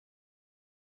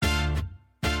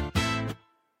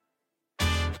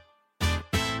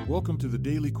Welcome to the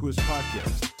Daily Quiz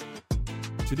Podcast.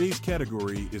 Today's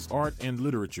category is art and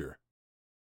literature.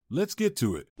 Let's get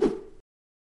to it.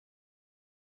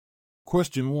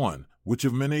 Question 1. Which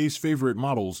of Manet's favorite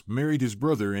models married his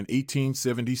brother in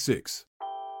 1876?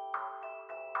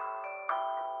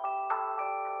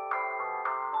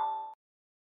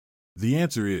 The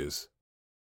answer is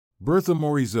Bertha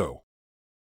Morisot.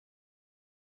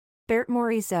 Berthe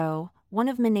Morisot, one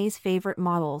of Manet's favorite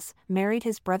models, married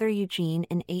his brother Eugene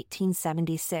in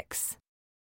 1876.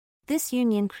 This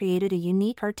union created a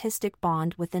unique artistic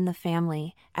bond within the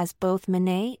family, as both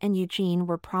Manet and Eugene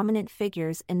were prominent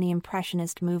figures in the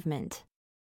Impressionist movement.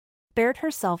 Berthe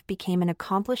herself became an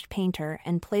accomplished painter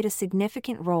and played a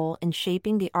significant role in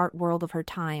shaping the art world of her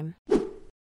time.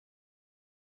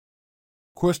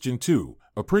 Question 2.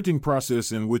 A printing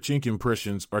process in which ink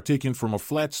impressions are taken from a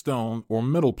flat stone or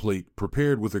metal plate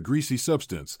prepared with a greasy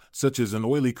substance, such as an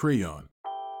oily crayon.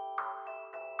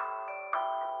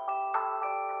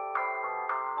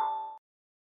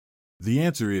 The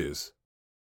answer is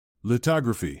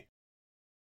lithography.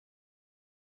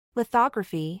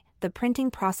 Lithography, the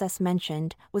printing process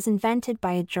mentioned, was invented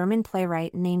by a German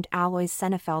playwright named Alois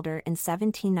Senefelder in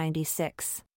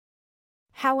 1796.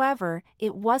 However,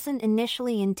 it wasn't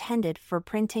initially intended for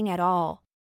printing at all.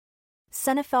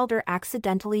 Senefelder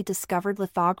accidentally discovered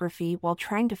lithography while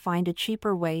trying to find a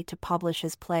cheaper way to publish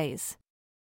his plays.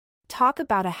 Talk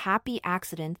about a happy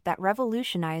accident that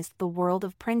revolutionized the world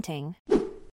of printing.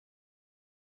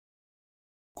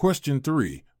 Question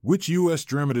 3. Which U.S.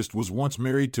 dramatist was once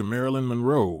married to Marilyn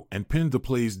Monroe and penned the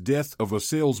plays Death of a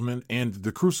Salesman and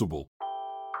The Crucible?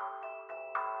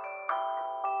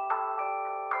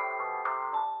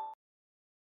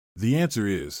 The answer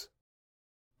is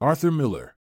Arthur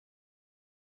Miller.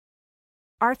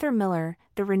 Arthur Miller,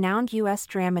 the renowned U.S.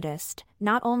 dramatist,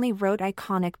 not only wrote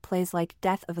iconic plays like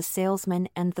Death of a Salesman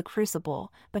and The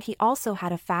Crucible, but he also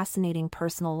had a fascinating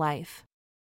personal life.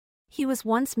 He was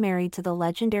once married to the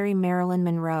legendary Marilyn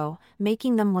Monroe,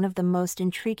 making them one of the most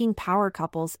intriguing power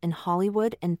couples in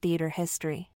Hollywood and theater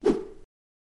history.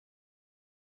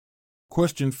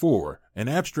 Question 4. An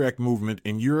abstract movement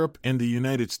in Europe and the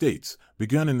United States,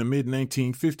 begun in the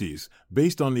mid-1950s,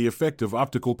 based on the effect of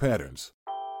optical patterns.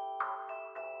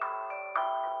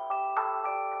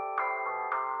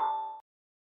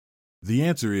 The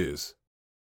answer is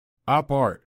op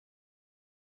art.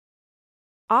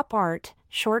 Op art,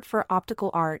 short for optical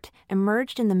art,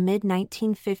 emerged in the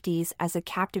mid-1950s as a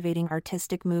captivating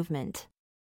artistic movement.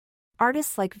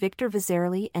 Artists like Victor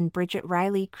Vasarely and Bridget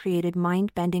Riley created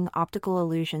mind-bending optical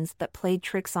illusions that played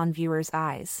tricks on viewers'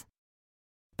 eyes.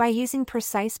 By using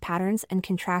precise patterns and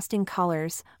contrasting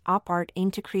colors, op art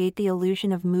aimed to create the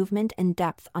illusion of movement and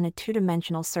depth on a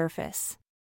two-dimensional surface.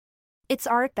 It's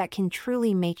art that can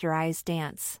truly make your eyes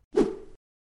dance.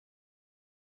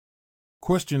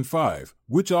 Question 5.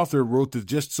 Which author wrote the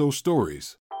Just So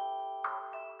stories?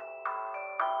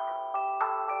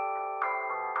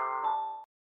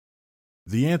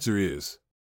 The answer is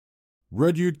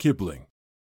Rudyard Kipling.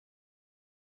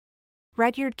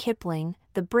 Rudyard Kipling,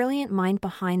 the brilliant mind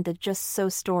behind the Just So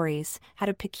stories, had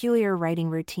a peculiar writing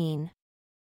routine.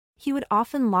 He would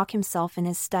often lock himself in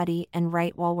his study and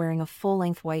write while wearing a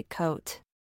full-length white coat.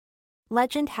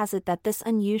 Legend has it that this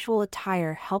unusual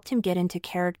attire helped him get into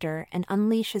character and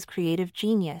unleash his creative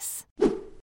genius.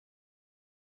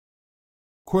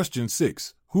 Question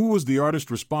 6. Who was the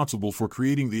artist responsible for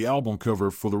creating the album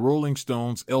cover for the Rolling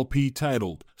Stones LP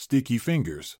titled Sticky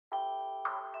Fingers?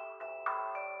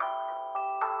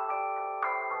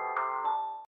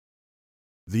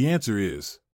 The answer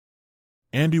is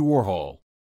Andy Warhol.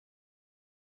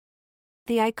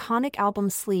 The iconic album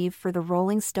sleeve for the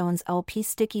Rolling Stones LP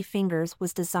Sticky Fingers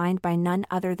was designed by none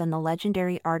other than the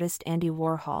legendary artist Andy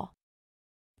Warhol.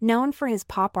 Known for his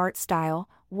pop art style,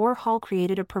 Warhol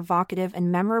created a provocative and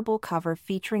memorable cover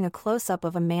featuring a close-up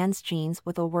of a man's jeans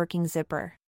with a working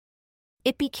zipper.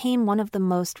 It became one of the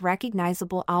most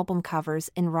recognizable album covers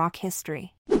in rock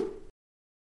history.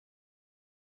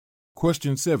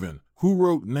 Question 7. Who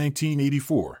wrote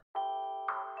 1984?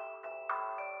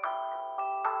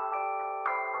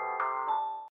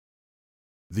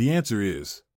 The answer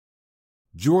is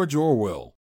George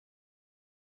Orwell.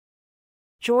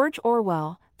 George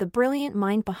Orwell, the brilliant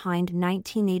mind behind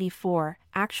 1984,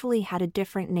 actually had a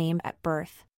different name at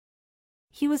birth.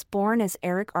 He was born as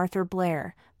Eric Arthur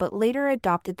Blair, but later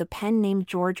adopted the pen name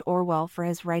George Orwell for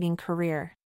his writing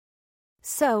career.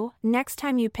 So, next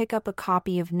time you pick up a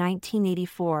copy of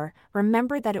 1984,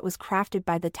 remember that it was crafted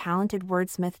by the talented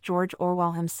wordsmith George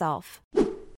Orwell himself.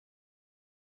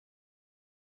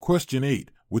 Question 8.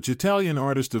 which Italian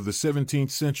artist of the 17th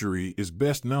century is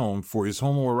best known for his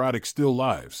homoerotic still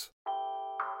lifes?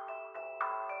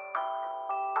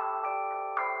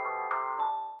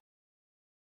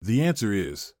 The answer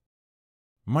is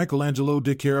Michelangelo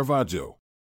de Caravaggio.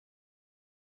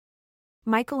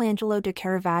 Michelangelo de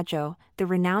Caravaggio, the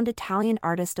renowned Italian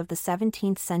artist of the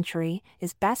 17th century,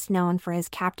 is best known for his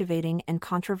captivating and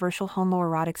controversial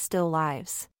homoerotic still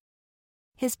lives.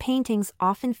 His paintings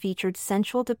often featured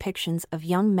sensual depictions of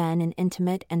young men in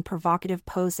intimate and provocative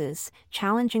poses,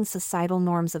 challenging societal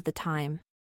norms of the time.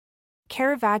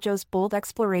 Caravaggio's bold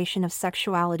exploration of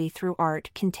sexuality through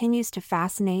art continues to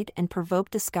fascinate and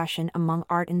provoke discussion among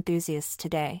art enthusiasts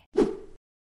today.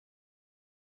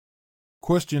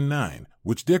 Question 9.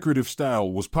 Which decorative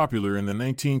style was popular in the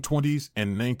 1920s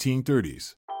and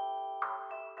 1930s?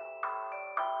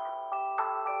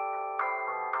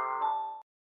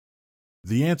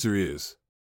 The answer is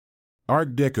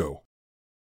Art Deco.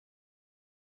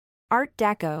 Art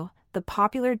Deco, the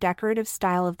popular decorative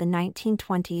style of the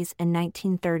 1920s and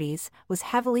 1930s, was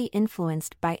heavily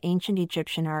influenced by ancient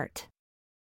Egyptian art.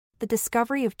 The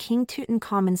discovery of King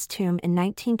Tutankhamun's tomb in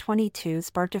 1922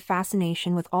 sparked a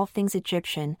fascination with all things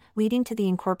Egyptian, leading to the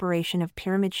incorporation of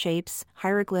pyramid shapes,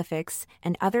 hieroglyphics,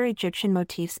 and other Egyptian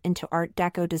motifs into Art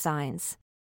Deco designs.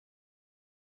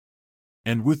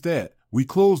 And with that, we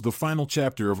close the final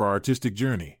chapter of our artistic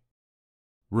journey.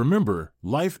 Remember,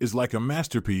 life is like a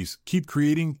masterpiece. Keep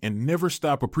creating and never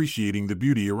stop appreciating the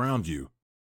beauty around you.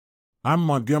 I'm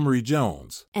Montgomery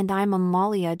Jones. And I'm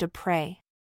Amalia Dupre.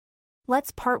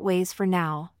 Let's part ways for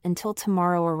now, until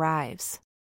tomorrow arrives.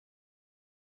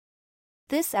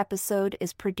 This episode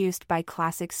is produced by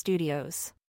Classic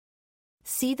Studios.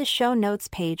 See the show notes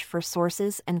page for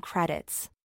sources and credits.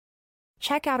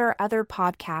 Check out our other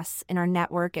podcasts in our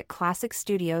network at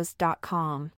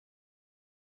classicstudios.com.